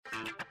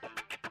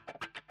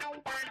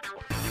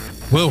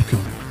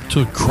Welcome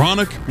to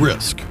Chronic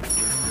Risk,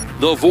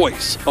 the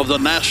voice of the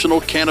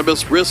National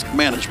Cannabis Risk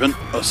Management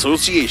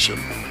Association.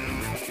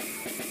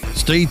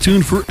 Stay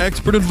tuned for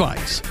expert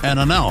advice and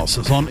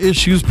analysis on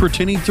issues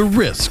pertaining to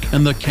risk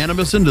in the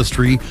cannabis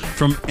industry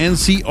from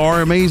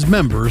NCRMA's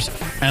members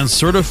and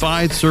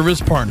certified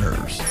service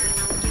partners.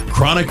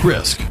 Chronic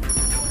Risk,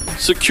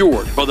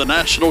 secured by the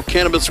National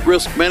Cannabis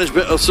Risk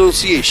Management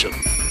Association,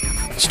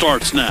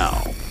 starts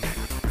now.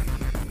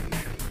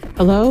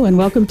 Hello, and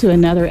welcome to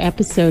another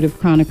episode of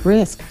Chronic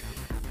Risk,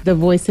 the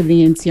voice of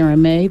the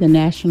NCRMA, the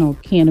National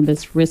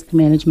Cannabis Risk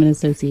Management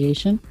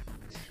Association.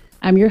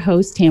 I'm your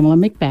host,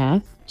 Tamela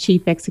McBath,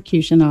 Chief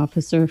Execution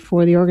Officer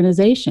for the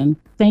organization.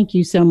 Thank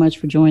you so much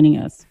for joining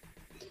us.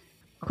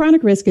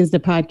 Chronic Risk is the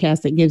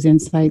podcast that gives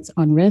insights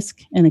on risk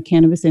in the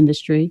cannabis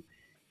industry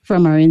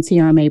from our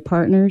NCRMA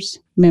partners,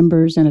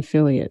 members, and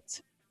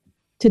affiliates.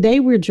 Today,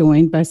 we're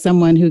joined by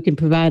someone who can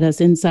provide us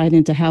insight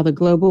into how the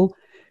global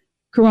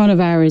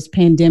coronavirus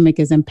pandemic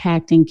is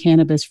impacting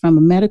cannabis from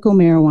a medical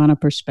marijuana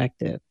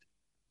perspective.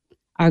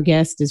 Our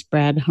guest is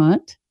Brad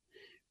Hunt.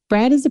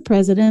 Brad is the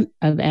president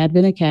of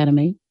Advent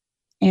Academy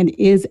and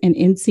is an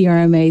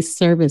NCRMA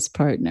service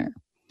partner.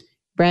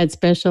 Brad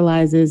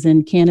specializes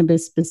in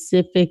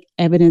cannabis-specific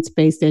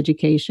evidence-based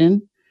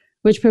education,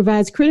 which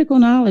provides critical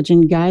knowledge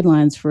and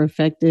guidelines for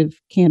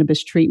effective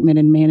cannabis treatment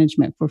and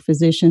management for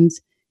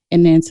physicians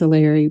and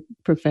ancillary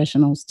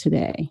professionals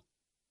today.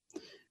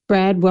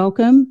 Brad,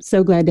 welcome.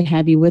 So glad to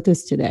have you with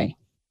us today.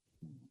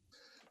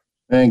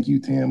 Thank you,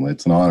 Tam.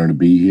 It's an honor to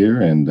be here,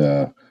 and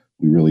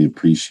we really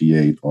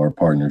appreciate our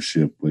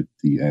partnership with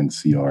the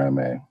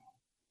NCRMA.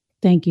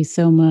 Thank you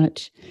so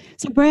much.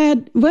 So,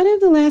 Brad, what have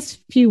the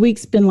last few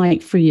weeks been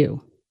like for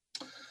you?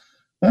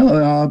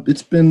 Well,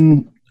 it's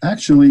been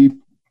actually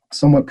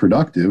somewhat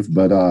productive,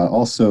 but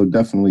also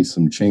definitely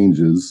some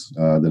changes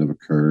that have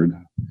occurred.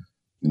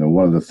 You know,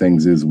 one of the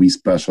things is we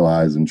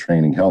specialize in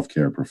training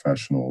healthcare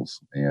professionals,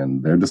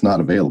 and they're just not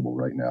available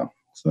right now.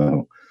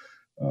 So,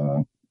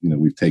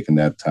 we've taken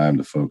that time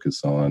to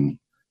focus on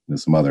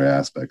some other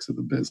aspects of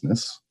the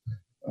business.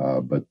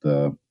 But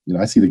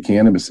I see the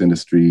cannabis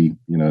industry,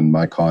 in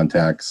my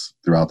contacts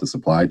throughout the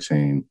supply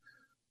chain,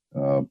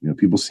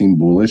 people seem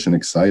bullish and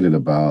excited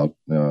about,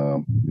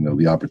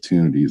 the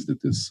opportunities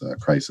that this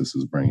crisis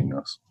is bringing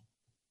us.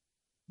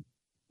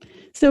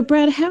 So,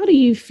 Brad, how do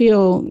you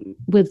feel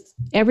with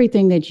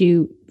everything that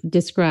you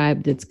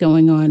described that's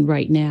going on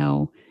right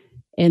now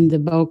and the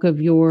bulk of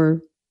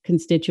your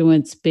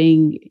constituents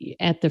being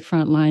at the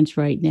front lines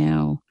right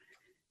now?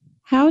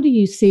 How do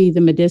you see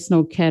the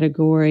medicinal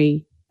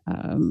category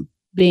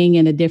being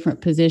in a different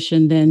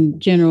position than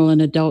general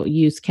and adult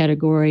use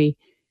category,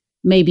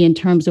 maybe in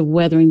terms of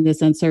weathering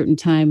this uncertain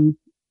time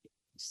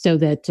so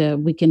that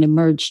we can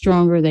emerge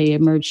stronger, they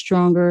emerge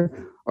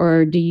stronger?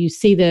 Or do you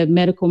see the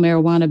medical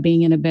marijuana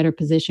being in a better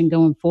position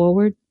going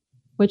forward?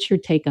 What's your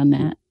take on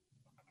that?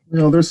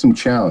 There's some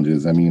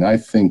challenges. I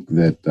think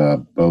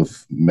that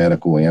both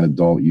medical and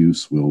adult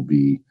use will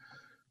be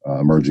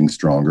emerging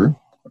stronger.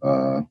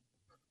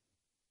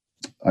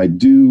 I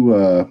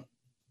do,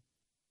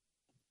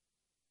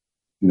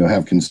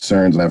 have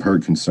concerns, and I've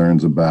heard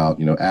concerns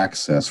about,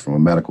 access from a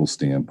medical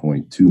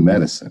standpoint to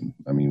medicine.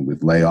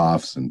 With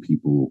layoffs and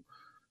people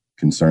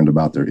concerned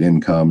about their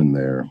income and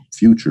their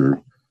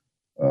future,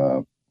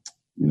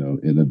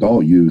 in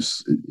adult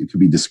use, it could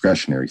be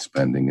discretionary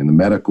spending. In the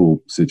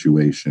medical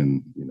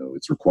situation,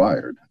 it's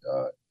required.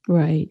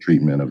 Right.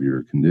 Treatment of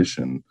your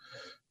condition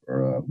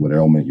or what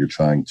ailment you're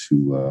trying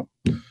to,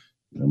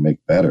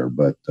 make better.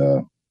 But,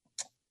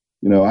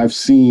 I've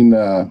seen,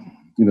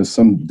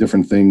 some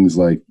different things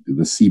like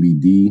the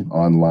CBD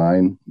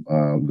online,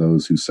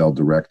 those who sell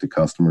direct to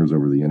customers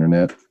over the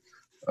internet,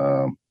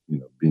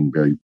 being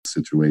very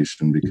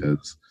situation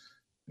because,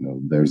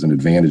 there's an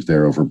advantage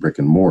there over brick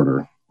and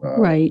mortar.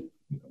 Right.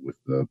 With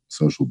the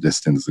social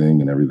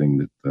distancing and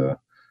everything that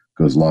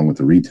goes along with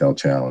the retail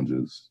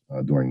challenges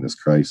during this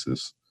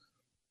crisis.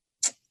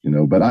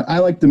 But I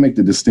like to make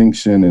the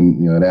distinction,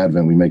 and, at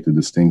Advent, we make the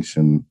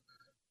distinction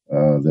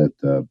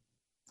that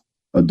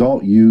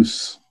adult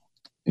use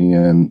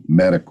and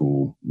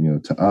medical,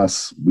 to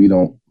us, we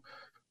don't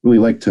really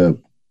like to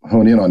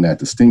hone in on that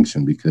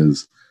distinction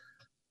because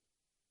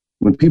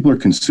when people are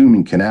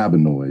consuming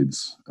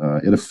cannabinoids,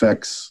 it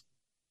affects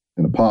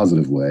in a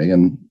positive way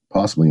and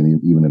possibly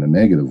even in a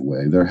negative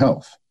way their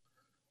health.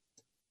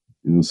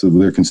 So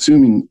they're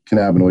consuming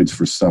cannabinoids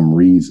for some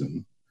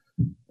reason,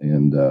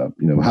 and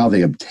how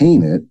they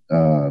obtain it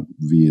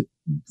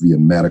via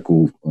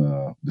medical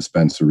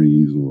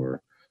dispensaries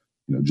or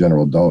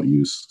general adult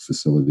use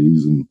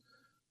facilities, and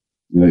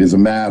is a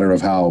matter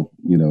of how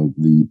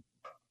the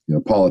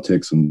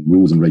politics and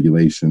rules and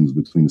regulations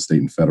between the state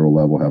and federal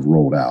level have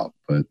rolled out.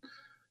 But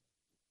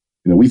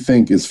we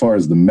think as far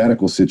as the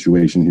medical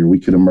situation here, we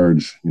could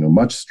emerge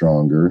much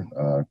stronger,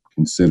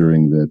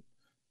 considering that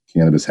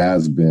cannabis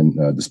has been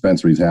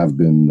dispensaries have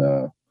been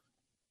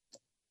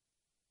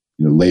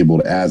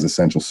labeled as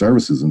essential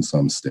services in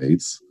some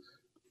states.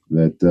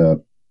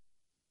 That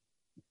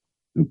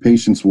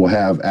patients will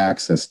have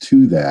access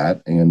to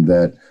that, and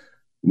that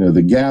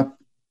the gap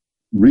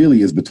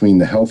really is between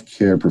the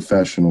healthcare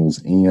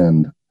professionals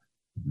and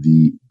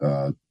the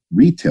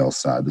retail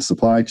side, the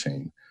supply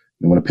chain.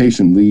 And when a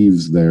patient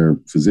leaves their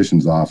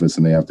physician's office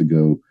and they have to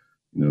go,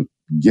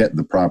 get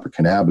the proper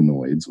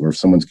cannabinoids, or if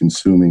someone's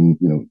consuming,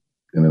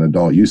 in an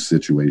adult use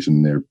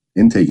situation, they're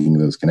intaking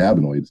those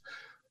cannabinoids,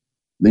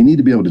 they need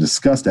to be able to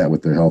discuss that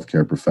with their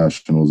healthcare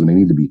professionals, and they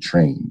need to be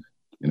trained.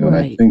 Right. And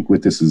I think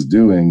what this is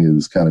doing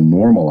is kind of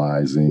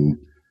normalizing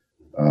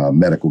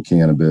medical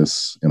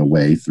cannabis in a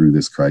way through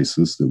this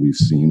crisis that we've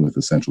seen with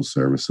essential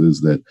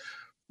services, that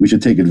we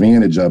should take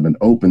advantage of and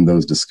open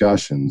those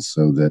discussions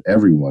so that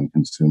everyone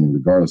consuming,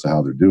 regardless of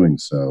how they're doing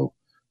so,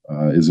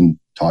 is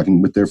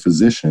talking with their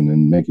physician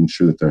and making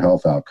sure that their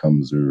health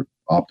outcomes are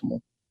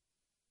optimal.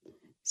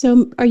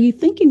 So are you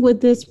thinking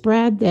with this,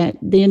 Brad, that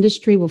the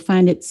industry will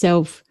find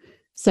itself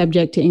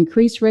subject to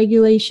increased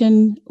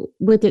regulation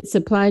with its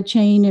supply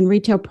chain and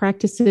retail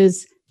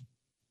practices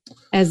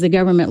as the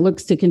government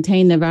looks to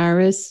contain the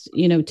virus,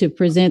 to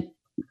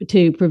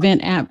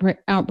prevent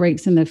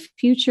outbreaks in the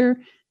future?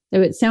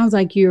 So it sounds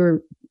like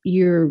you're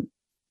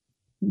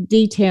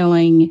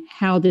detailing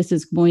how this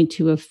is going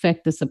to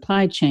affect the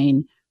supply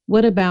chain.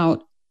 What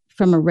about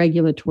from a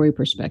regulatory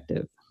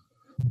perspective?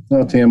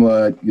 No,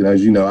 Tamla,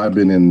 as you know, I've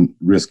been in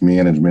risk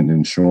management and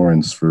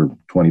insurance for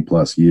 20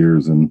 plus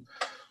years, and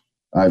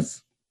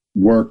I've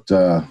worked,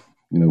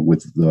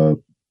 with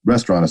the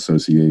restaurant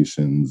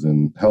associations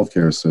and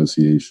healthcare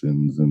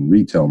associations and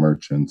retail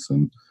merchants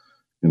and,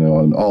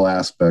 on all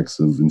aspects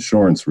of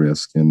insurance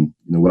risk. And,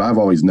 what I've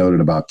always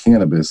noted about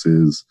cannabis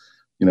is,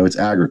 it's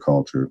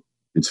agriculture,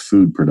 it's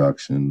food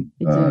production.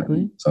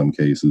 Exactly. In some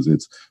cases,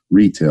 it's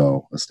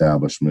retail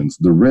establishments.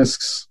 The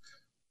risks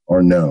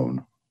are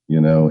known,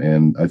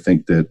 and I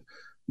think that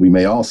we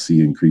may all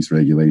see increased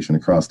regulation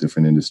across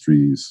different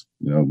industries.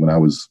 When I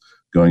was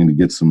going to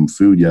get some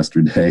food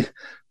yesterday,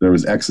 there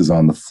was X's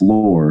on the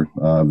floor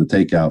of the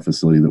takeout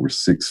facility that were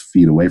 6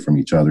 feet away from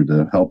each other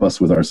to help us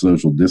with our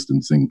social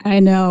distancing. I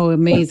know,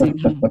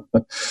 amazing,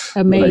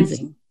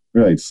 amazing.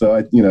 Right. So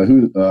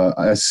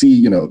I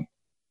see,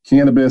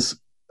 cannabis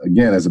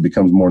again as it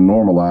becomes more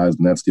normalized,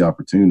 and that's the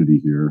opportunity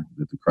here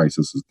that the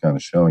crisis is kind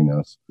of showing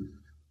us,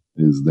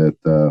 is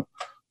that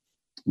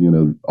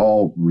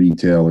all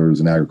retailers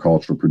and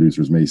agricultural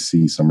producers may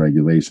see some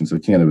regulation. So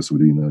cannabis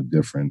would be no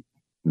different.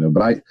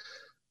 But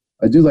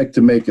I do like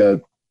to make a,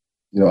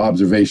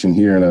 observation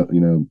here,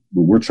 and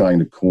what we're trying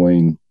to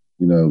coin,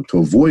 to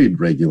avoid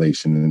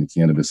regulation in the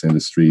cannabis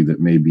industry that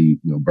may be,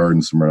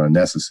 burdensome or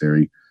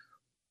unnecessary,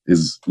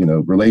 is,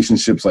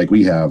 relationships like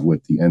we have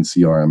with the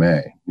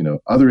NCRMA.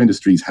 Other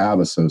industries have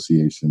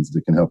associations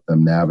that can help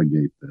them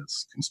navigate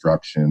this.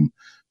 Construction,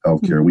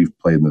 healthcare, Mm-hmm. We've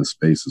played in those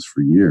spaces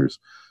for years,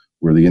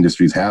 where the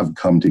industries have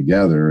come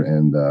together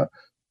and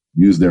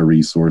used their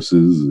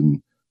resources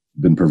and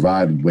been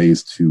provided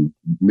ways to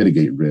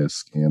mitigate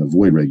risk and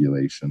avoid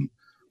regulation.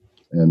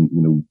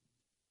 And,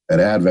 at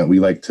Advent, we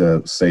like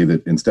to say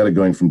that instead of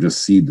going from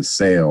just seed to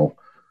sale,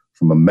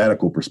 from a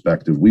medical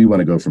perspective, we want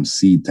to go from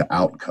seed to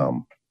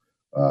outcome,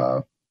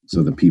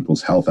 so that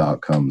people's health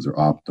outcomes are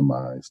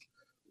optimized.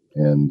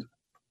 And,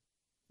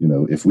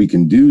 if we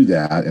can do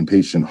that and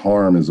patient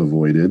harm is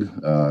avoided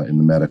in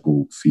the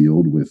medical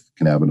field with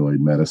cannabinoid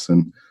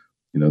medicine,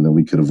 then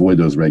we could avoid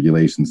those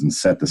regulations and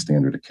set the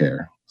standard of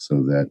care.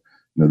 So that,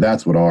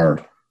 that's what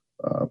our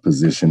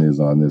position is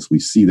on this. We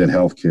see that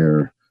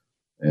healthcare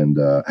and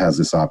has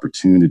this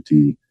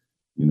opportunity,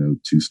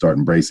 to start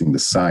embracing the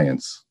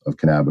science of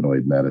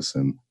cannabinoid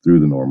medicine through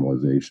the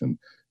normalization.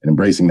 And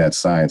embracing that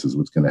science is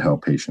what's going to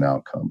help patient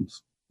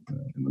outcomes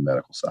in the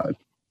medical side.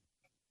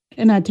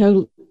 And I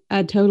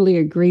totally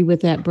agree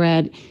with that,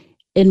 Brad.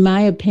 In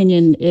my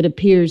opinion, it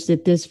appears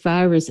that this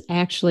virus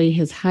actually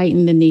has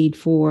heightened the need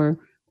for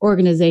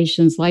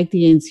organizations like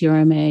the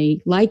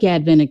NCRMA, like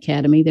Advent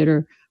Academy, that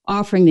are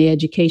offering the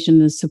education,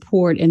 the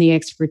support, and the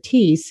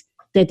expertise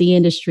that the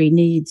industry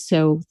needs.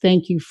 So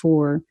thank you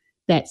for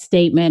that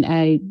statement.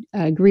 I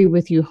agree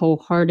with you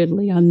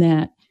wholeheartedly on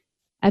that.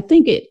 I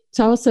think it's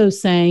also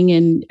saying,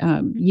 and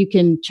you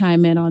can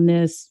chime in on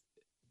this,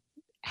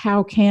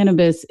 how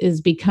cannabis is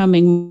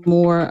becoming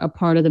more a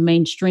part of the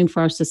mainstream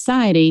for our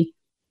society.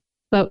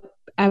 But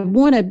I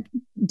want to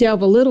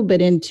delve a little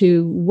bit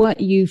into what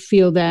you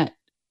feel that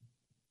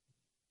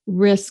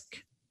risk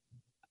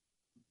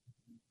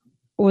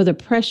or the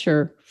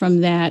pressure from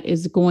that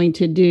is going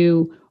to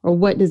do, or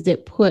what does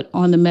it put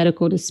on the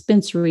medical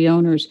dispensary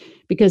owners?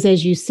 Because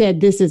as you said,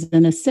 this is a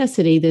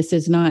necessity. This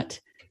is not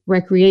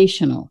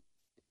recreational.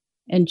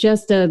 And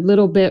just a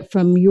little bit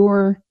from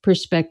your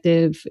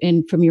perspective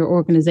and from your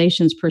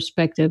organization's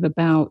perspective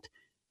about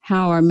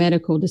how our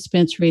medical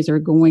dispensaries are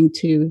going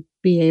to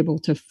be able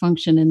to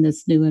function in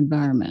this new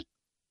environment.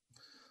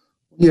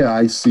 Yeah,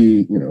 I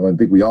see, I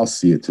think we all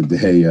see it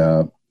today.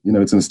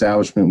 It's an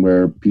establishment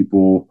where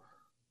people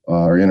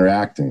are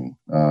interacting.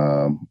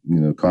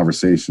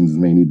 Conversations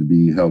may need to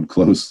be held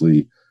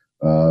closely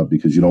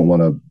because you don't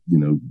want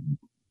to,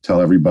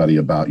 tell everybody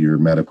about your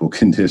medical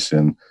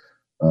condition.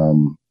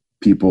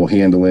 People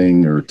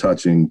handling or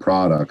touching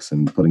products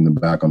and putting them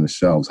back on the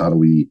shelves. How do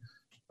we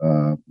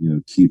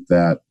keep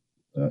that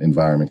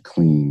environment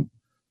clean.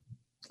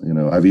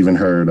 I've even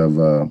heard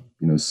of,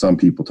 some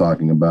people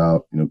talking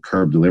about,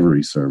 curb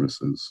delivery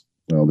services.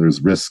 Well,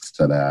 there's risks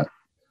to that,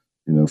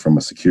 from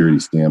a security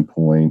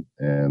standpoint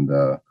and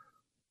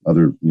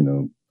other,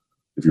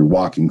 if you're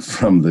walking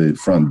from the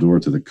front door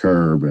to the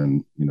curb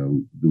and,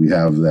 do we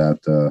have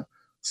that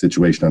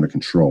situation under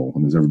control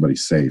and is everybody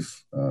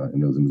safe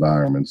in those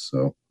environments?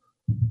 So,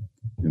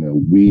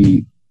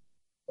 we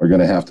are going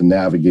to have to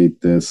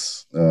navigate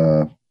this,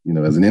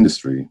 as an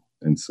industry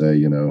and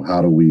say,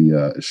 how do we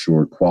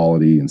assure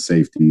quality and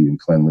safety and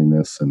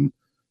cleanliness and,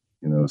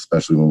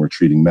 especially when we're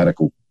treating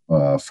medical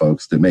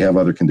folks that may have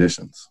other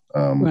conditions.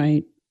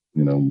 Right.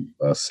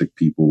 Sick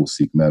people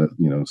seek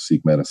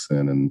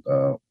medicine and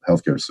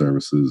healthcare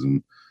services.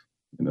 And,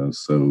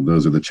 so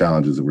those are the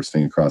challenges that we're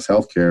seeing across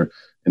healthcare.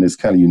 And it's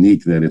kind of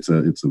unique that it's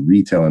a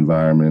retail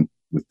environment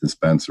with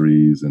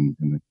dispensaries and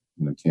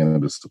the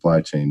cannabis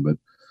supply chain. But,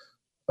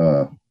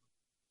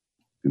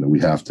 we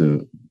have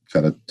to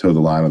kind of toe the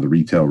line of the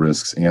retail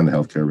risks and the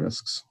healthcare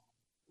risks.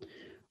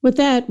 With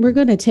that, we're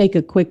going to take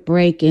a quick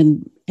break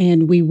and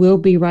we will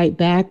be right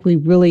back. We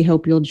really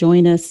hope you'll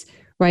join us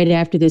right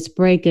after this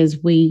break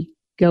as we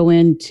go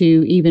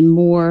into even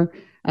more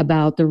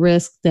about the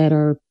risks that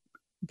are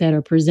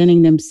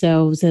presenting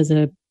themselves as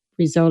a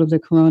result of the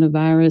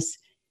coronavirus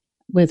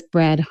with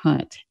Brad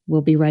Hunt.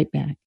 We'll be right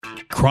back.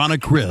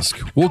 Chronic Risk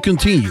will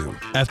continue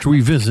after we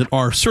visit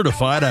our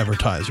certified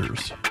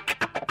advertisers.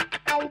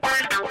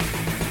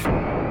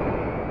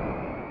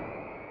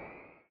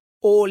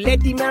 Oh, let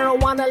the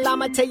marijuana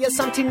llama tell you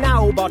something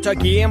now about a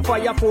game for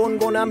your phone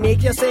gonna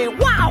make you say,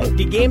 wow!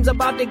 The game's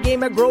about the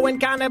game of growing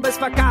cannabis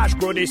for cash.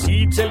 Grow the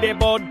seed, sell the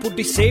bud, put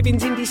the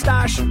savings in the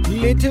stash.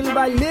 Little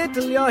by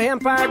little, your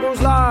empire grows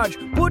large.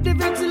 Put the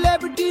big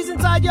celebrities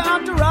inside your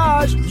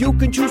entourage. You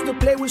can choose to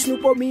play with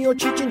Snoop or me or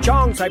Cheech and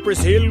Chong.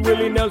 Cypress Hill,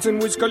 Willie Nelson,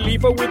 Wiz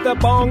Khalifa with a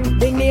bong.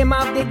 The name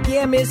of the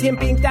game is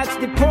Hemp Inc., that's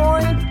the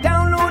point.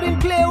 Download and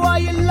play while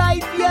you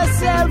light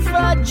yourself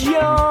a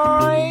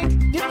joint.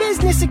 The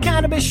business of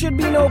cannabis should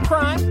be no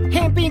crime.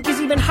 Hemp Inc. is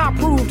even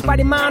hot-proofed by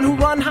the man who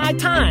run High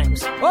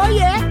Times. Oh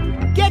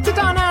yeah? Get it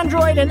on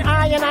Android and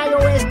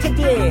iOS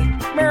today.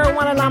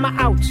 Marijuana Llama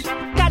out.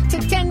 Got to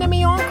tend to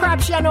me own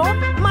crops, you know.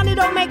 Money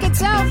don't make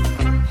itself.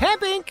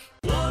 Hemp Inc.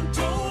 One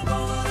toe over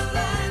the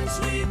line,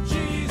 sweet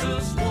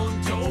Jesus.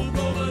 One toe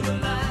over the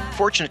line.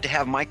 Fortunate to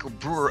have Michael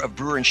Brewer of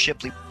Brewer and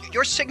Shipley.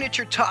 Your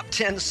signature top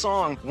 10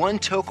 song, One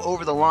Toke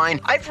Over the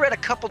Line. I've read a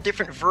couple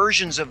different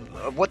versions of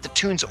what the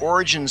tune's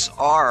origins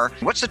are.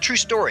 What's the true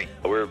story?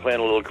 We were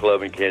playing a little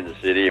club in Kansas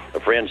City. A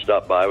friend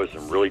stopped by with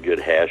some really good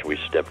hash. We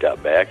stepped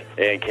out back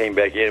and came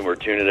back in. We're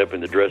tuning up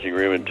in the dressing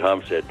room, and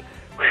Tom said,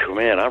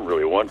 man, I'm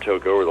really one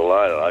toke over the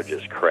line. And I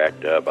just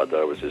cracked up. I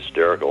thought it was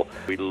hysterical.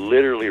 We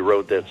literally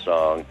wrote that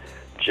song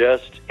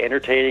just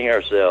entertaining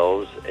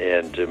ourselves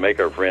and to make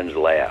our friends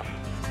laugh.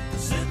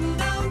 Sitting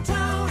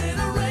downtown in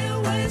a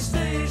railway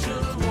station,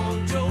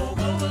 one toke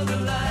over the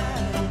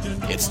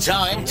line. It's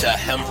time to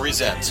Hemp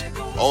Present,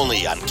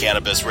 only on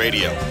Cannabis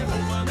Radio.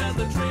 And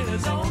the train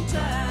is on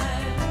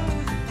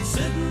time.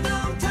 Sitting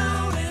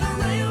downtown in a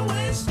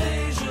railway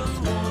station,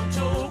 one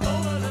toke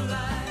over the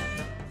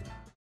line.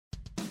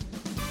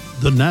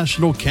 The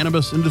National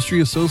Cannabis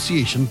Industry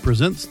Association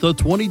presents the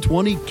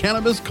 2020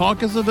 Cannabis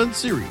Caucus Event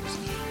Series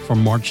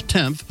from March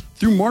 10th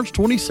through March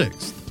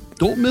 26th.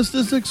 Don't miss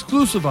this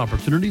exclusive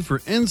opportunity for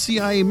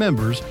NCIA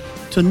members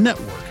to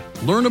network,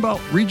 learn about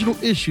regional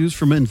issues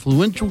from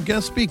influential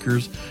guest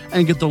speakers,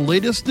 and get the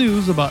latest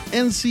news about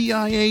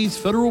NCIA's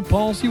federal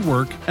policy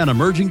work and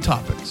emerging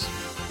topics.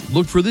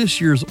 Look for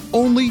this year's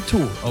only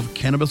tour of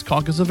Cannabis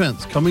Caucus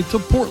events coming to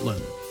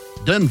Portland,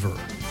 Denver,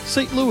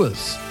 St.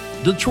 Louis,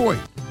 Detroit,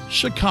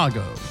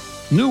 Chicago,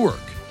 Newark,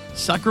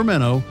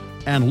 Sacramento,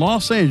 and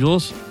Los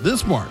Angeles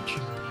this March.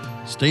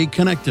 Stay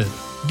connected,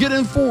 get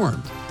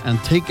informed, and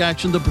take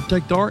action to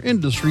protect our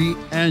industry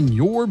and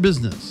your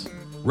business.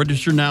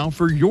 Register now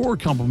for your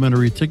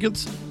complimentary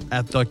tickets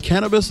at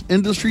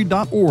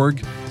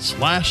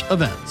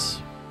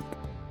thecannabisindustry.org/events.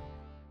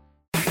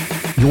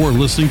 You're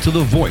listening to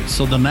the voice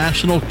of the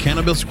National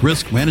Cannabis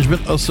Risk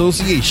Management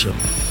Association,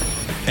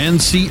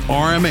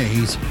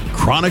 NCRMA's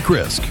Chronic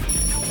Risk,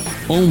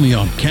 only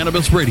on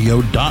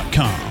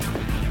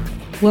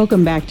CannabisRadio.com.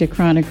 Welcome back to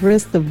Chronic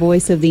Risk, the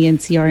voice of the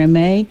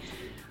NCRMA.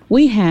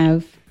 We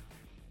have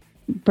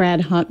Brad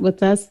Hunt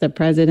with us, the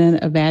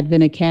president of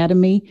Advent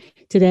Academy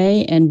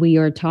today, and we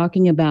are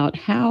talking about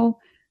how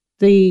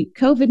the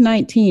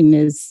COVID-19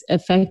 is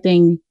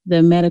affecting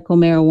the medical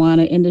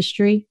marijuana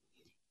industry,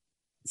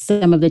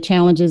 some of the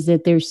challenges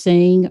that they're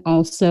seeing,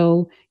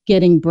 also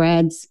getting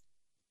Brad's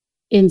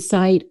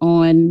insight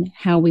on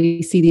how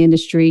we see the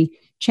industry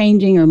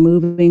changing or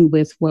moving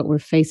with what we're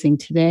facing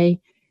today.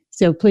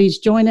 So please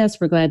join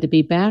us. We're glad to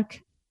be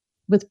back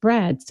with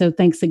Brad. So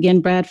thanks again,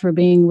 Brad, for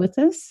being with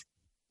us.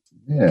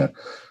 Yeah,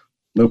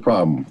 no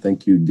problem.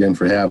 Thank you again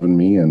for having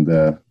me. And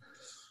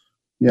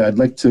I'd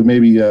like to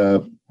maybe,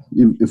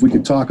 if we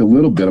could talk a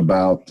little bit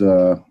about,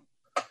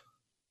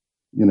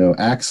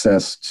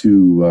 access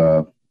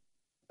to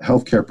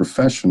healthcare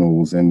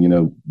professionals, and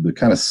the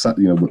kind of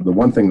the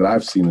one thing that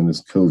I've seen in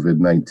this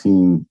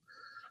COVID-19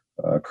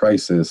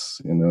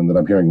 crisis, and that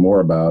I'm hearing more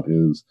about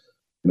is,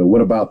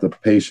 what about the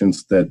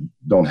patients that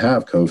don't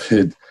have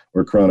COVID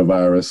or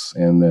coronavirus,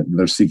 and that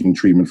they're seeking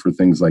treatment for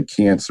things like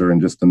cancer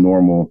and just the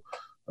normal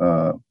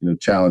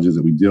challenges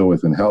that we deal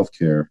with in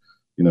healthcare.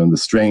 And the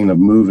strain of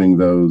moving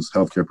those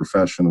healthcare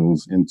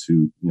professionals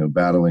into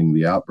battling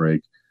the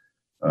outbreak.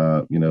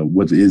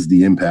 What is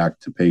the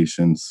impact to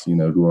patients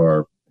who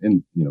are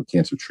in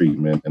cancer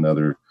treatment and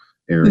other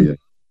areas?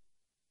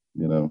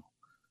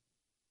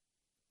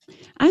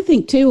 I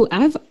think too,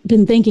 I've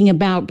been thinking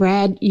about,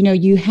 Brad,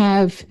 you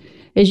have,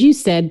 as you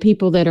said,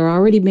 people that are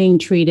already being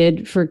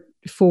treated for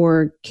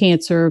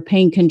cancer,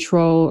 pain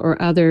control,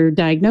 or other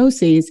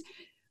diagnoses.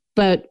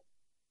 But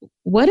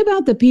what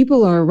about the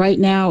people who are right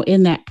now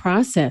in that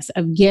process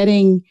of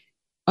getting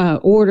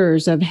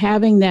orders, of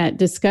having that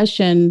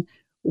discussion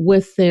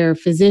with their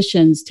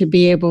physicians to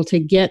be able to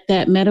get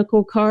that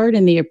medical card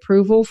and the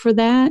approval for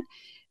that?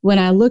 When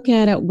I look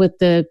at it with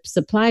the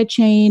supply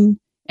chain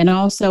and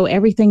also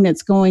everything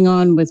that's going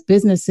on with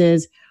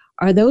businesses,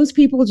 are those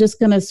people just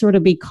going to sort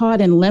of be caught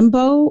in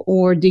limbo,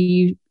 or do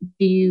you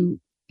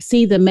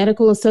see the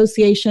medical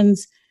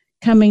associations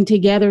coming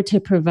together to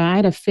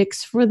provide a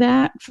fix for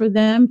that, for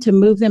them to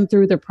move them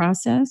through the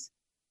process?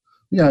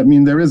 Yeah, I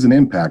mean, there is an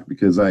impact,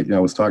 because I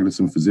was talking to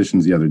some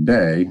physicians the other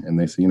day, and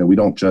they say, we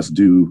don't just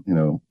do,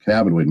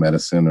 cannabinoid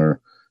medicine or,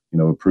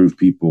 approve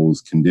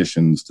people's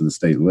conditions to the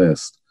state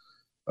list.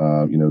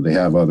 They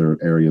have other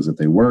areas that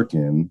they work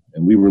in.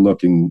 And we were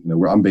looking,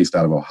 I'm based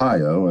out of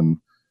Ohio, and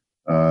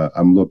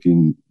I'm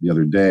looking the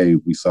other day,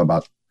 we saw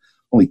about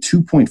only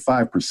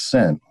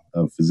 2.5%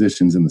 of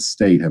physicians in the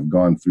state have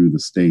gone through the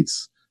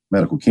state's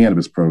medical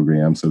cannabis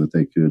program so that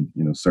they could,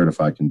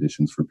 certify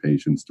conditions for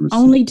patients to receive.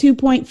 Only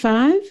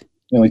 2.5?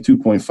 Only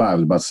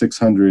 2.5, about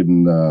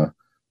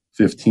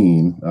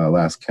 615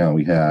 last count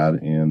we had,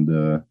 and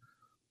a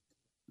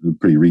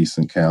pretty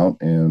recent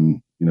count.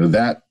 And,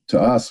 that to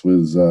us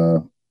was,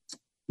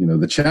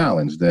 the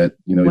challenge that,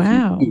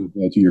 wow. if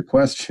you, to your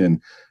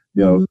question,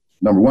 Mm-hmm.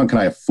 Number one, can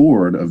I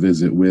afford a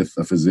visit with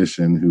a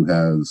physician who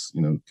has,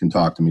 can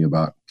talk to me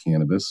about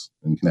cannabis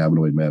and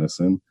cannabinoid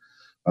medicine,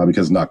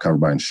 because it's not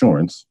covered by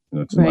insurance.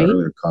 To my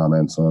earlier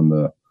comments on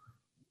the,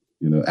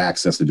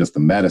 access to just the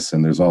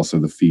medicine, there's also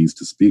the fees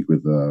to speak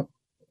with a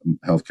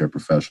healthcare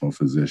professional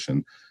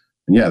physician.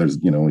 And yeah, there's,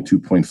 only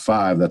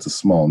 2.5, that's a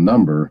small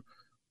number,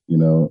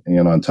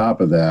 and on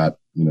top of that,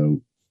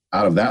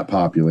 out of that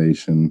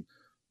population,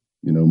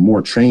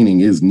 more training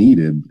is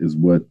needed, is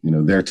what,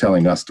 they're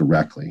telling us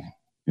directly.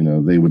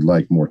 They would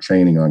like more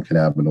training on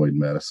cannabinoid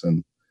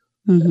medicine.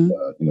 Mm-hmm.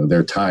 And,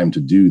 their time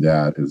to do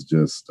that has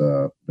just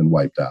been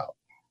wiped out.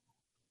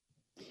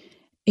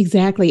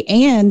 Exactly.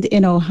 And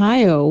in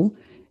Ohio,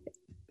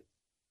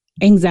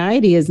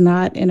 anxiety is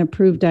not an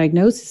approved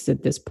diagnosis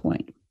at this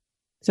point.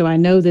 So I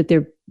know that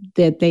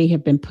they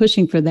have been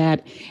pushing for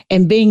that.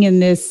 And being in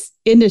this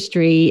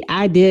industry,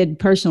 I did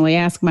personally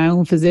ask my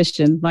own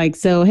physician,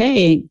 so,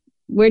 hey,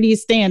 where do you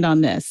stand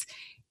on this?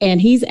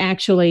 And he's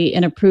actually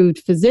an approved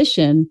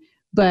physician,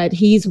 but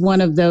he's one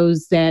of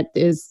those that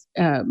is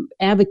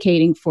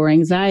advocating for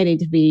anxiety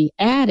to be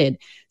added.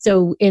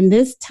 So in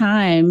this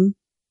time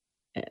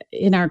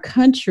in our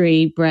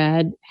country,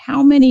 Brad,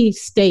 how many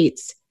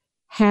states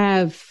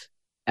have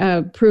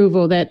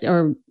approval that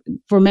are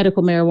for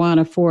medical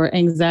marijuana for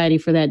anxiety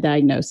for that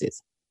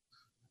diagnosis?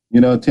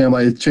 Tam,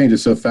 it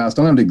changes so fast.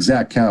 I don't have the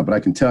exact count, but I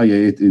can tell you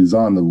it is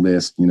on the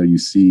list. You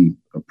see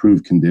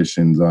approved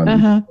conditions on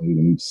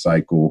each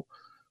cycle,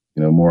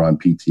 more on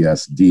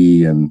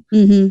PTSD. And,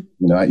 mm-hmm.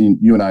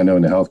 You and I know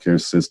in the healthcare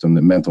system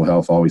that mental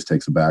health always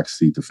takes a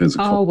backseat to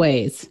physical.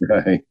 Always.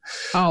 Right?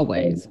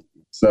 Always.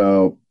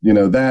 So,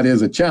 that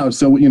is a challenge.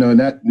 So, and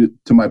that,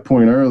 to my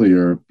point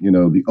earlier,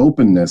 the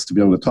openness to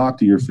be able to talk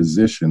to your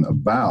physician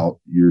about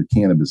your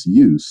cannabis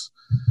use.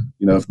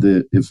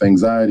 If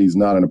anxiety is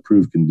not an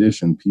approved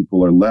condition,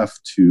 people are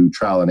left to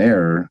trial and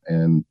error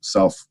and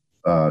self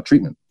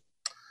treatment.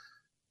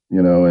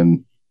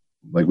 And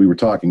like we were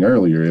talking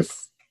earlier,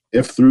 if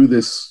through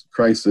this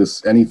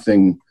crisis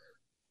anything,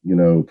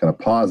 kind of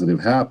positive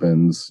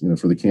happens,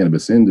 for the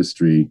cannabis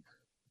industry,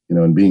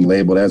 and being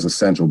labeled as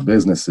essential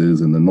businesses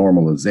and the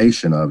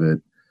normalization of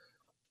it,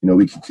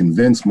 we can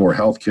convince more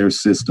healthcare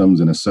systems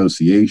and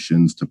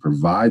associations to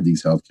provide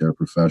these healthcare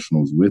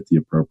professionals with the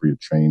appropriate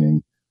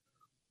training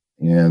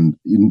and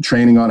in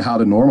training on how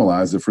to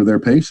normalize it for their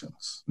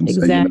patients. And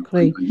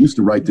exactly. Say, I used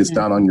to write this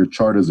down on your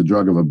chart as a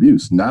drug of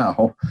abuse.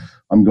 Now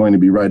I'm going to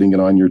be writing it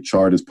on your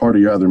chart as part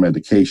of your other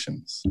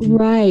medications.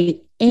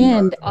 Right.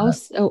 And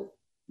also,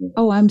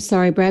 I'm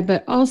sorry, Brad,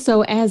 but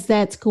also as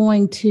that's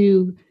going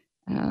to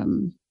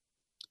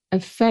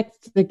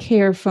affect the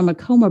care from a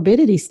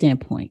comorbidity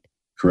standpoint.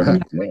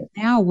 Correct. Right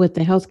now, with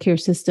the healthcare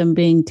system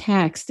being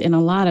taxed in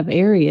a lot of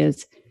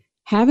areas,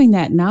 having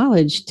that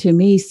knowledge to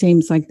me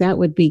seems like that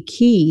would be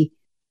key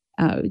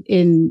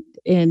in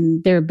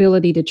their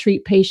ability to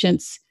treat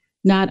patients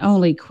not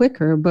only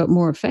quicker, but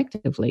more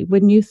effectively.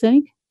 Wouldn't you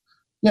think?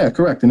 Yeah,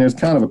 correct. And there's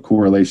kind of a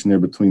correlation there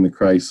between the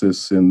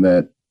crisis and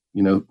that,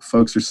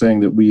 folks are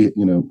saying that we,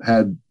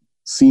 had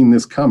seen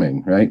this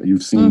coming, right?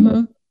 You've seen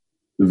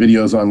the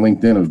videos on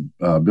LinkedIn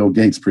of Bill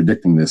Gates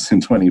predicting this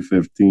in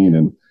 2015.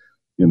 And,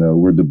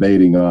 we're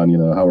debating on,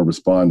 how we're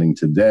responding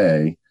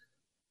today,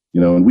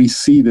 and we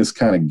see this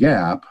kind of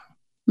gap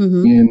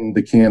in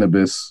the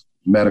cannabis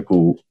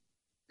medical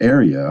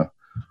area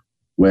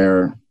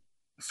where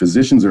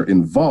physicians are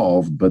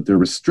involved, but they're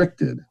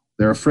restricted.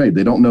 They're afraid.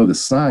 They don't know the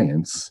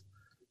science.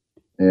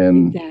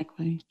 And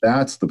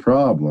that's the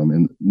problem.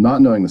 And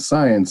not knowing the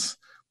science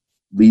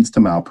leads to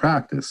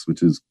malpractice,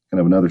 which is kind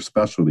of another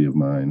specialty of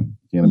mine,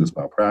 cannabis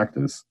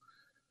malpractice.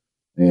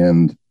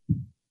 And,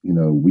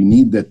 we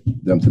need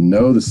them to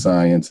know the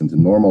science and to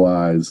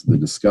normalize the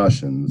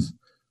discussions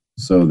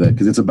so that,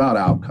 because it's about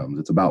outcomes,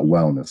 it's about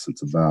wellness,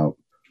 it's about,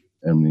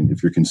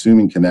 if you're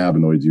consuming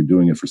cannabinoids, you're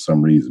doing it for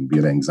some reason, be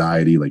it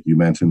anxiety, like you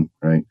mentioned,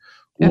 right?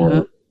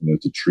 Or,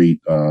 to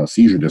treat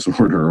seizure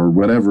disorder or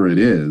whatever it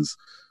is.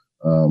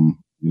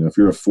 If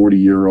you're a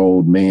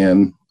 40-year-old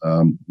man,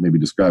 maybe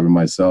describing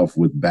myself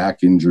with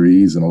back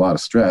injuries and a lot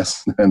of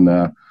stress, then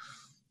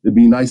it'd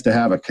be nice to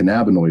have a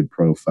cannabinoid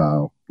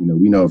profile.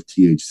 We know of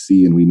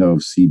THC and we know of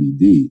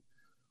CBD,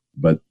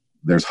 but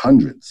there's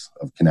hundreds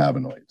of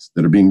cannabinoids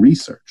that are being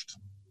researched.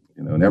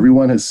 And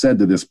everyone has said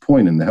to this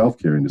point in the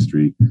healthcare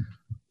industry,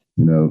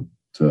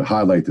 to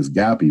highlight this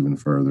gap even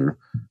further,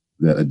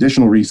 that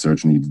additional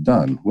research needs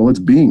done. Well, it's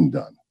being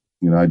done.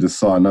 I just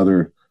saw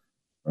another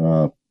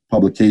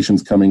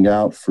publications coming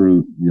out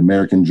for the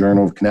American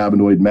Journal of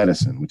Cannabinoid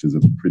Medicine, which is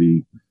a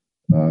pretty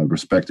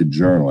respected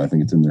journal. I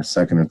think it's in their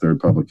second or third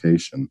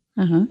publication.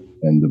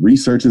 And the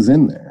research is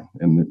in there,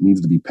 and it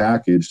needs to be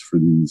packaged for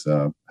these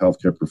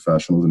healthcare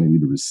professionals, and they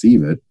need to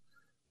receive it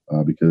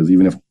because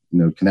even if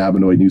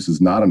cannabinoid use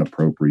is not an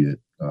appropriate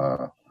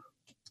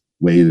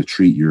way to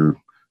treat your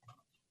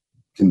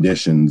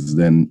conditions,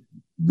 then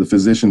the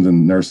physicians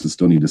and nurses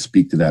still need to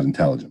speak to that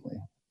intelligently.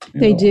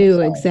 They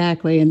do,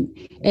 exactly.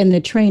 And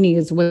the training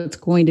is what's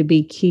going to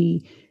be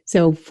key.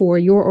 So for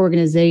your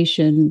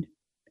organization,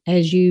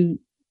 as you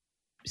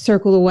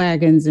circle the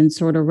wagons and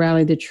sort of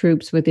rally the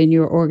troops within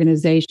your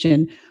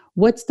organization,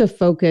 what's the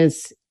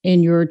focus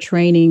in your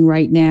training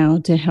right now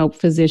to help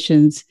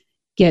physicians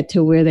get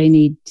to where they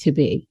need to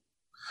be?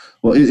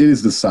 Well, it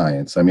is the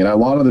science. A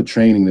lot of the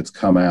training that's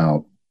come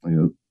out,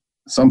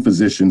 some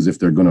physicians, if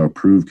they're going to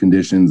approve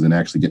conditions and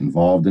actually get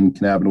involved in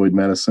cannabinoid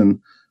medicine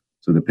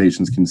so that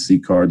patients can see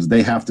cards,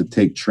 they have to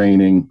take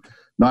training.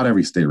 Not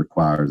every state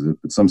requires it,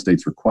 but some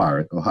states require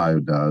it. Ohio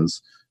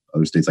does.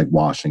 Other states like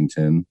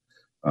Washington.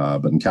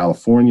 But in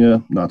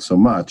California, not so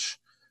much.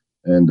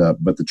 And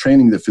but the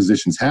training that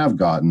physicians have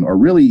gotten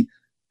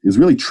is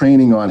really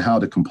training on how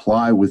to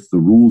comply with the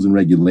rules and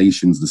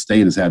regulations the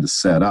state has had to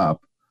set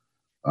up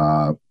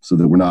so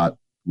that we're not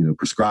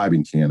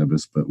prescribing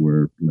cannabis, but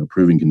we're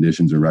approving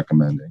conditions or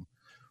recommending.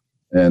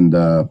 And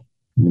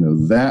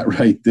that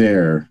right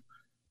there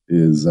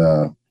is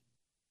an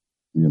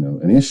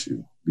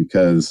issue,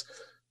 because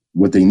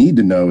what they need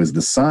to know is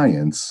the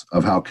science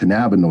of how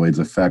cannabinoids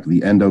affect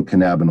the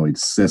endocannabinoid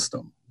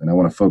system. And I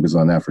want to focus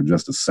on that for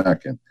just a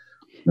second.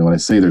 Now, when I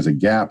say there's a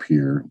gap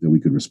here that we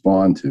could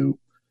respond to,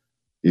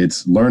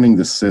 it's learning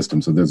the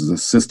system. So there's a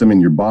system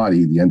in your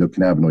body, the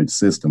endocannabinoid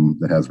system,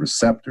 that has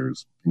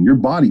receptors, and your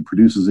body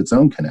produces its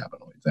own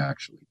cannabinoids,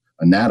 actually.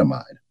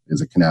 Anandamide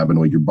is a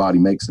cannabinoid your body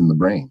makes in the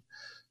brain,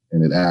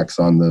 and it acts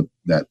on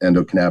that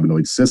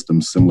endocannabinoid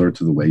system similar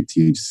to the way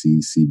THC,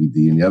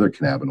 CBD, and the other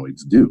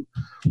cannabinoids do.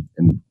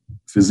 And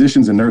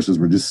physicians and nurses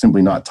were just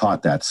simply not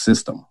taught that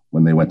system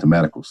when they went to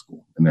medical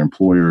school, and their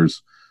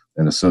employers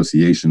and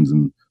associations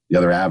and the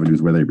other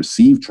avenues where they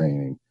receive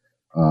training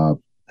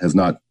has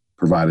not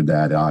provided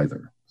that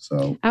either.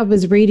 So I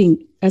was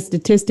reading a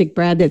statistic,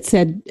 Brad, that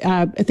said,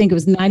 I think it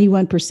was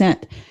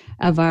 91%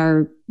 of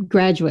our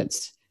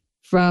graduates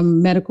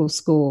from medical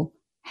school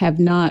have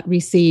not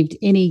received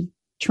any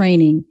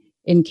training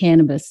in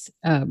cannabis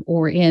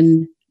or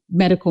in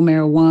medical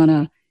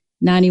marijuana,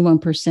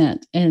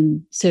 91%.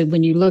 And so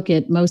when you look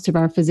at most of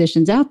our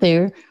physicians out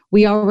there,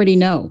 we already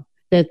know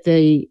that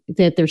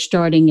they're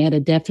starting at a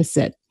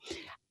deficit.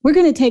 We're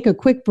going to take a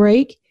quick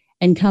break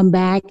and come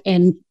back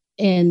and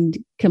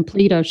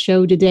complete our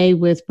show today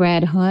with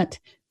Brad Hunt.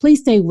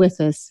 Please stay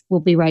with us. We'll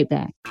be right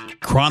back.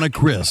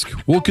 Chronic Risk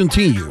will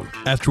continue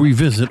after we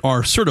visit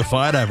our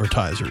certified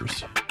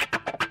advertisers.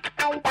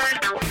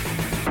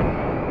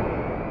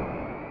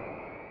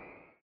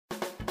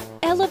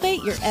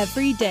 Elevate your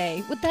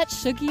everyday with that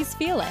Shoogies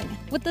feeling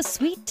with the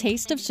sweet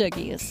taste of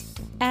Shoogies.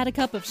 Add a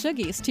cup of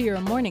Shoogies to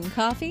your morning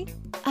coffee.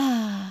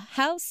 Ah,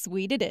 how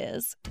sweet it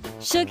is.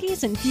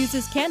 Shoogies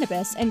infuses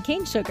cannabis and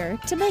cane sugar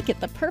to make it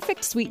the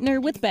perfect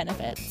sweetener with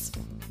benefits.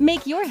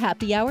 Make your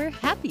happy hour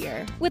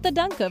happier with a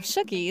dunk of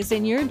Shoogies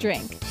in your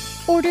drink.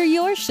 Order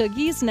your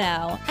Shoogies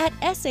now at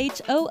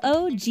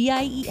shoogies.com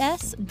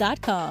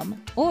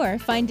or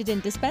find it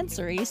in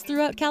dispensaries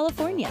throughout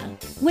California.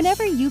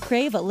 Whenever you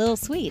crave a little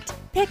sweet,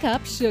 pick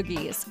up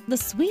Shoogies, the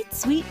sweet,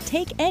 sweet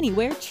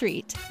take-anywhere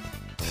treat.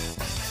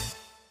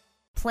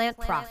 Plant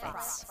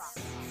Profits.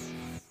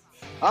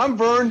 I'm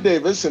Vern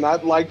Davis, and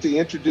I'd like to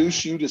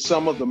introduce you to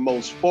some of the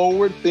most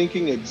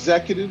forward-thinking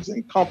executives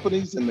and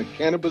companies in the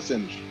cannabis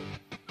industry.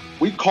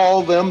 We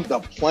call them the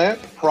Plant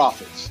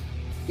Profits.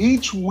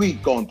 Each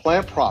week on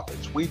Plant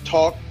Profits, we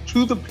talk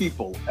to the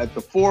people at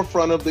the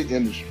forefront of the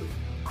industry,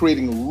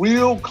 creating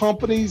real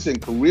companies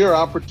and career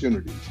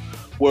opportunities.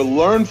 We'll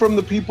learn from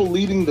the people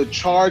leading the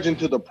charge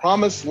into the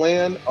promised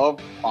land of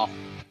profit.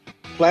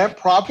 Plant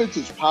Profits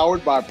is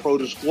powered by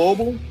Protus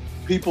Global,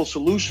 people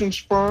solutions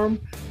firm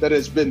that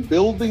has been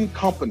building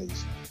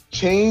companies,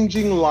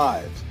 changing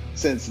lives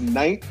since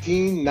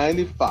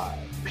 1995.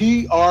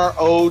 PROTIS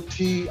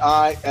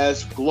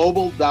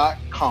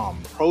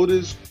Global.com,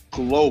 Protus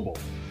Global.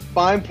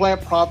 Find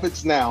Plant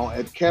Profits now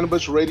at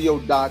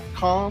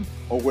cannabisradio.com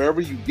or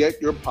wherever you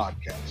get your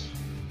podcasts.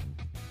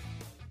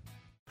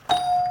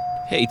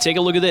 Hey, take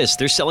a look at this.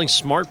 They're selling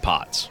smart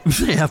pots.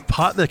 They have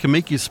pot that can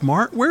make you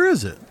smart? Where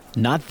is it?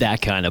 Not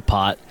that kind of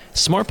pot.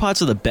 Smart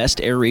pots are the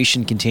best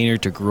aeration container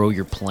to grow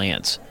your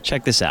plants.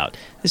 Check this out.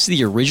 This is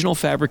the original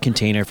fabric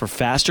container for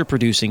faster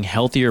producing,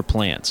 healthier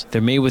plants.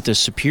 They're made with a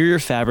superior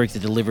fabric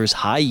that delivers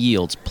high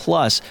yields.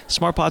 Plus,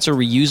 smart pots are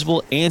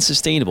reusable and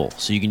sustainable,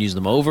 so you can use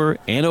them over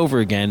and over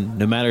again,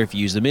 no matter if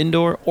you use them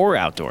indoor or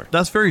outdoor.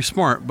 That's very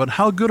smart, but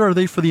how good are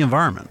they for the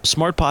environment?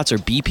 Smart pots are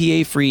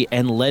BPA-free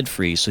and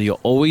lead-free, so you'll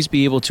always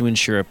be able to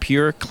ensure a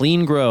pure,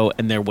 clean grow,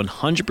 and they're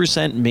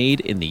 100%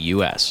 made in the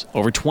U.S.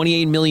 Over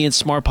 28 million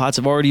smart pots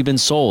have already been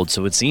sold,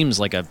 so it seems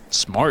like a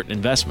smart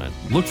investment.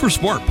 Look for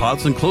smart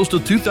pots in close to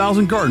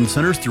 2,000 garden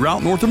centers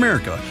throughout North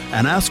America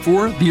and ask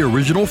for the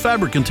original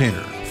fabric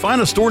container.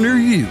 Find a store near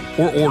you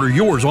or order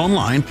yours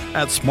online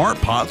at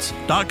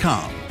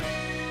smartpots.com.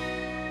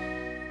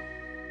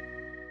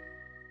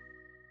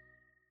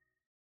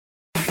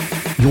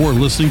 You're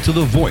listening to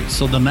the voice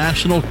of the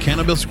National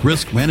Cannabis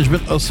Risk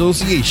Management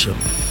Association,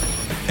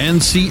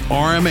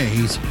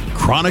 NCRMA's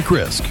Chronic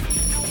Risk,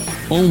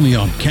 only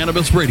on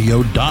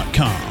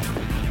cannabisradio.com.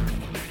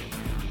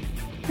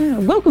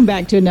 Welcome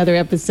back to another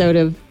episode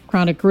of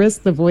Chronic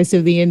Risk, the voice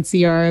of the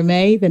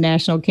NCRMA, the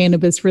National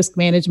Cannabis Risk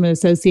Management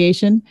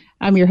Association.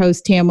 I'm your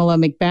host, Tamala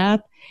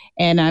McBath,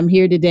 and I'm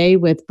here today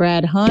with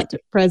Brad Hunt,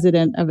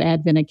 president of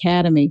Advent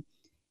Academy.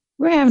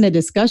 We're having a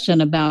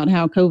discussion about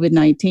how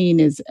COVID-19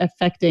 is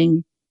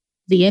affecting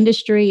the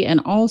industry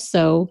and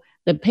also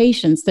the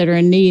patients that are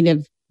in need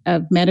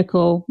of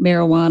medical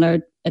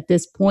marijuana at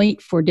this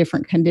point for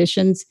different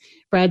conditions.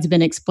 Brad's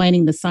been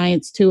explaining the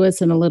science to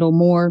us and a little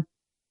more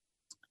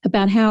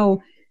about how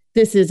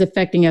this is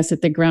affecting us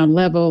at the ground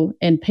level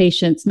and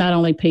patients, not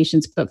only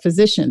patients, but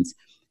physicians.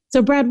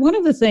 So Brad, one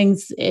of the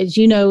things, as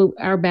you know,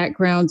 our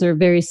backgrounds are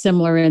very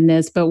similar in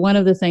this, but one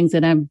of the things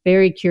that I'm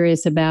very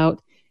curious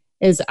about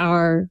is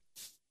our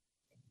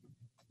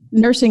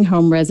nursing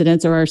home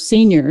residents or our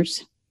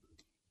seniors,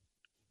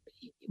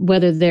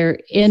 whether they're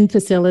in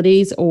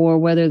facilities or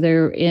whether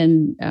they're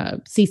in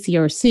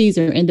CCRCs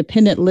or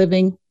independent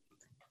living.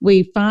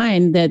 We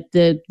find that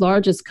the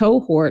largest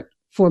cohort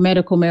for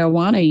medical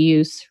marijuana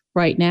use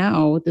right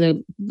now,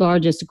 the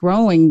largest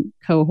growing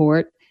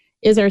cohort,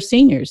 is our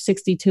seniors,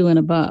 62 and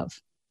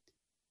above.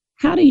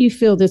 How do you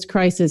feel this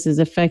crisis is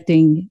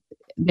affecting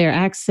their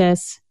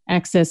access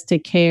to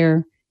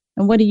care,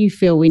 and what do you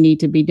feel we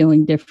need to be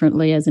doing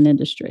differently as an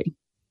industry?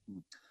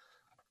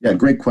 Yeah,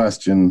 great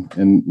question.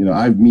 And,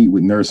 I meet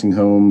with nursing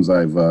homes.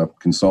 I've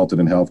consulted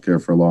in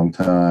healthcare for a long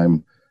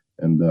time.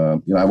 And,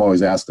 I've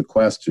always asked the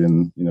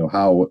question,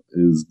 how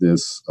is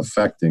this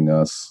affecting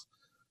us?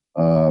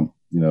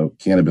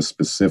 Cannabis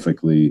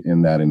specifically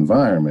in that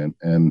environment.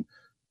 And,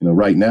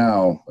 right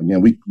now,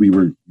 again, we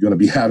were going to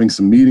be having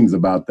some meetings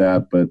about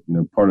that, but,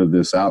 part of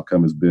this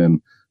outcome has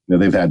been,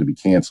 they've had to be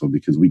canceled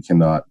because we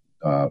cannot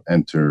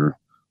enter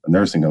a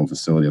nursing home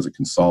facility as a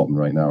consultant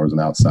right now or as an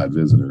outside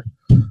visitor.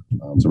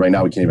 So right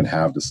now we can't even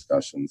have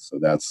discussions. So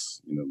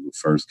that's, the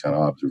first kind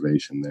of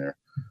observation there.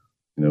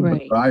 Right.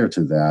 But prior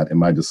to that, in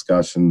my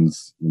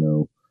discussions,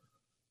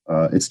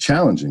 it's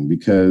challenging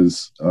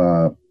because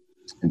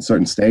in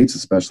certain states,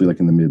 especially like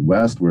in the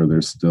Midwest, where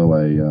there's still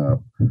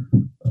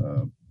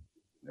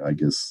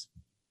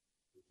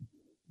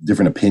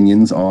different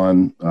opinions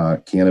on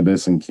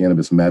cannabis and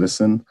cannabis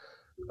medicine.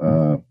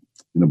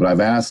 But I've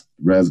asked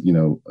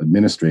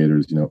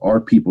administrators, are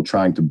people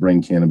trying to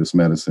bring cannabis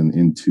medicine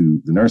into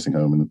the nursing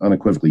home? And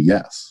unequivocally,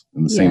 yes.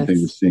 And the same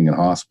thing we're seeing in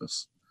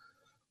hospice.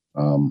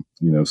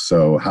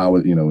 So how,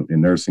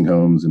 in nursing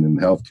homes and in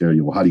healthcare,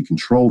 how do you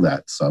control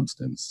that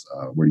substance?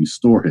 Where do you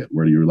store it?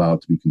 Where do you allow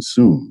it to be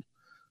consumed?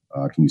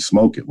 Can you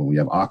smoke it when we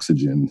have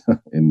oxygen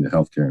in the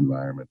healthcare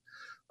environment?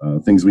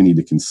 Things we need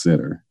to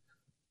consider.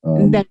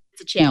 That's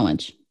a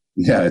challenge.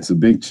 Yeah, it's a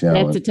big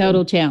challenge. That's a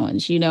total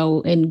challenge,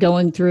 and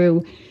going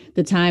through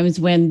the times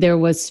when there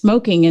was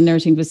smoking in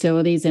nursing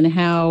facilities and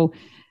how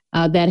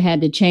that had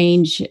to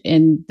change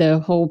in the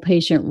whole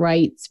patient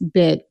rights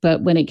bit.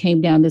 But when it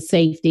came down to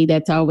safety,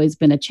 that's always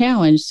been a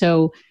challenge.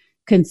 So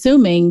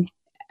consuming,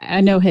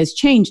 I know, has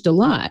changed a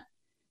lot.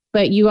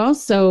 But we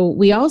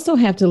also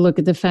have to look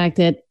at the fact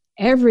that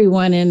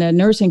everyone in a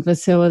nursing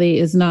facility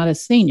is not a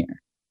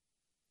senior.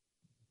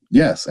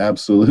 Yes,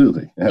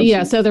 absolutely.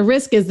 Yeah. So the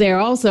risk is there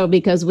also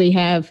because we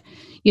have,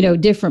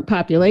 different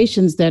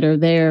populations that are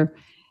there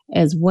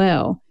as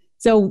well.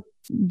 So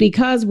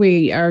because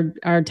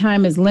our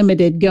time is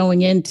limited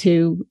going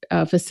into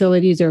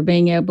facilities or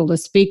being able to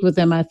speak with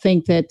them, I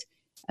think that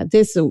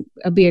this will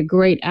be a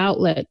great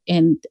outlet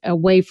and a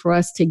way for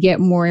us to get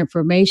more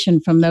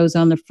information from those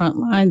on the front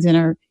lines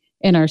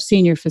in our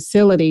senior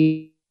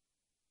facility.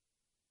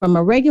 From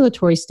a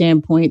regulatory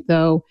standpoint,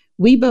 though,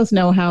 we both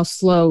know how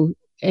slow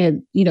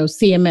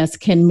CMS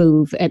can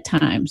move at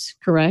times,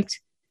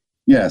 correct?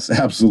 Yes,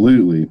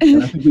 absolutely.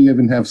 And I think we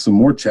even have some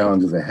more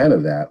challenges ahead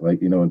of that. Like,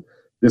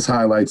 this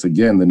highlights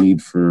again the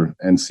need for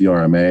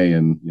NCRMA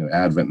and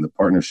Advent and the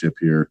partnership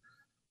here,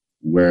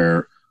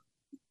 where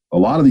a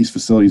lot of these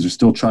facilities are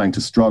still trying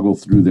to struggle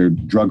through their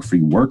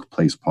drug-free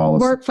workplace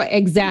policy.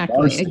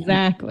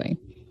 Exactly.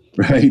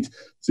 Right.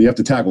 So you have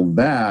to tackle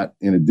that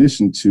in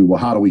addition to, well,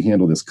 how do we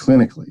handle this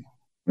clinically,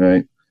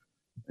 right?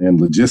 And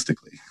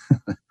logistically.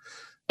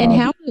 And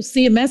how will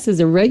CMS as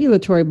a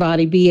regulatory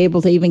body be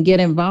able to even get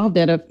involved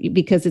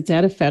because it's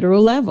at a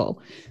federal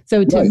level?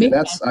 So to me,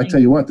 I tell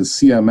you what, the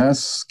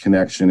CMS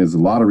connection is a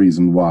lot of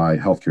reason why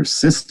healthcare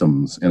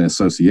systems and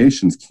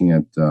associations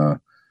can't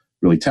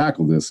really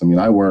tackle this. I mean,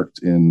 I worked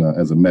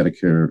as a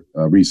Medicare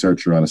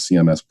researcher on a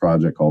CMS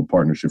project called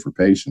Partnership for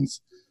Patients,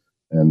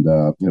 and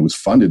it was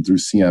funded through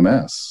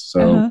CMS.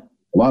 So a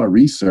lot of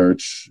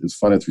research is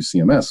funded through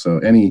CMS. So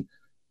any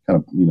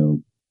kind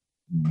of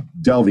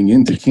delving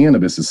into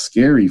cannabis is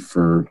scary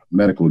for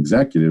medical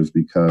executives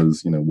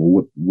because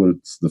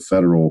what's the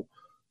federal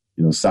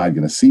side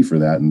going to see for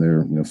that, and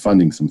they're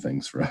funding some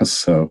things for us.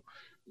 So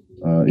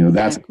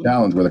that's a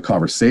challenge where the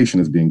conversation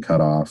is being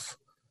cut off.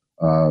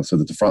 So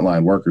that the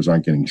frontline workers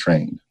aren't getting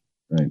trained,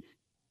 right?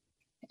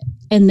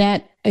 And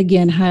that,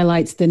 again,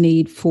 highlights the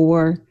need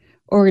for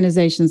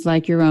organizations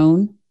like your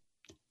own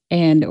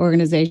and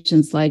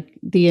organizations like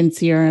the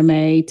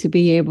NCRMA to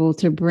be able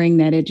to bring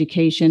that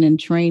education and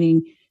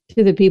training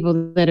to the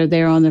people that are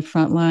there on the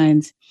front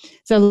lines.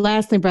 So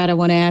lastly, Brad, I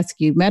want to ask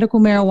you, medical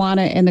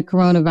marijuana and the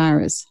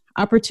coronavirus,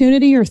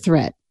 opportunity or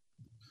threat?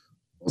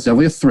 Well, it's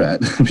definitely a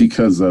threat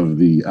because of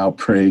the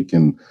outbreak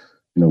and,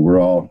 we're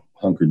all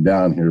hunkered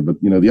down here, but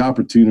the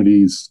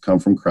opportunities come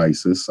from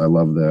crisis. I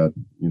love that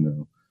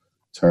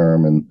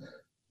term, and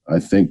I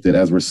think that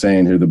as we're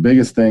saying here, the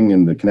biggest thing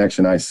in the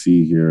connection I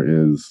see here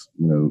is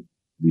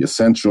the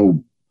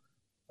essential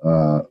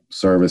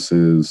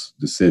services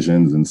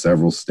decisions in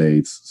several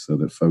states so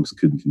that folks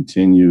could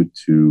continue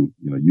to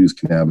use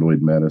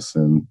cannabinoid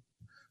medicine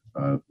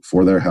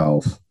for their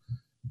health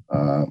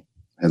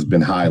has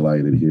been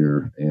highlighted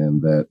here,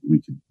 and that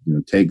we could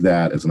take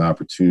that as an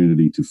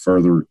opportunity to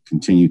further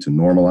continue to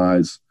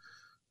normalize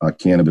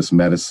cannabis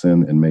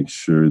medicine and make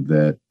sure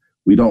that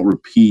we don't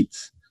repeat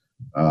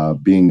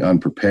being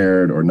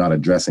unprepared or not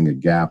addressing a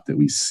gap that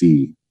we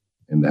see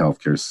in the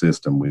healthcare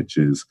system, which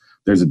is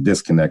there's a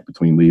disconnect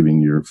between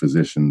leaving your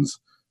physician's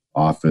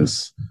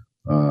office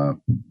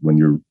when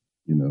you're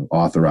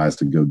authorized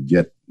to go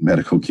get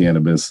medical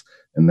cannabis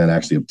and then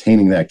actually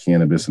obtaining that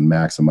cannabis and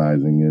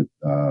maximizing it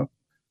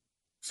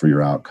for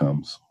your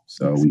outcomes.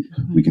 So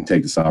we can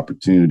take this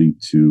opportunity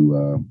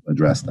to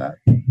address that.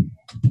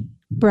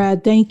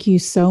 Brad, thank you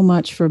so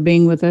much for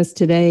being with us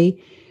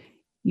today.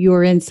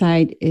 Your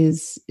insight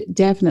is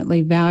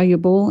definitely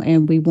valuable,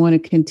 and we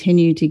want to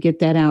continue to get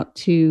that out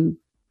to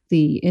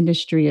the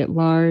industry at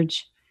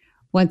large.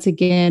 Once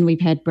again,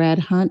 we've had Brad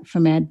Hunt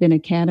from Advent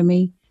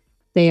Academy.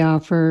 They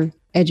offer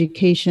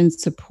education,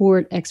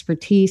 support,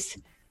 expertise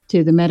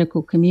to the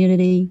medical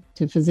community,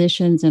 to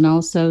physicians, and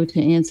also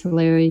to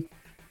ancillary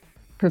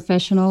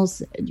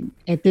professionals.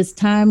 At this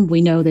time,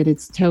 we know that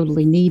it's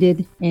totally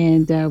needed,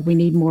 and we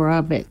need more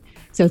of it.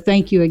 So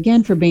thank you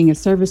again for being a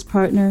service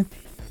partner.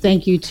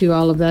 Thank you to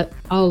all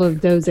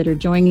of those that are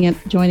joining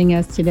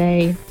us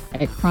today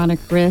at Chronic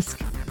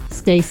Risk.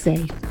 Stay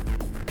safe.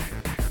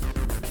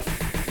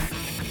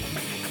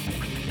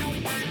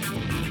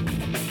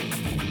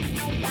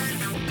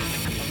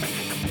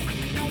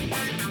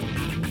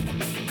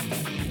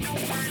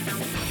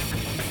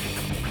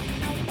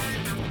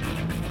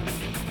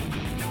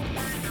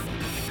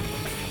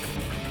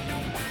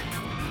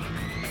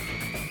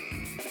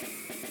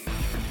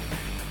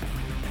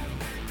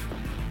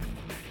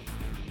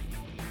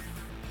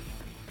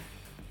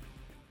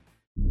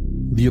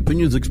 The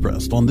opinions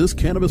expressed on this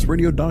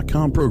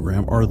CannabisRadio.com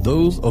program are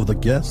those of the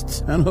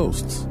guests and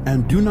hosts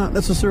and do not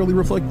necessarily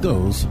reflect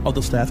those of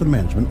the staff and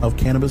management of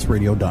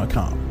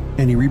CannabisRadio.com.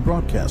 Any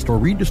rebroadcast or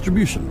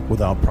redistribution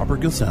without proper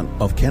consent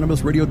of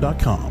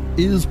CannabisRadio.com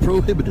is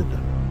prohibited.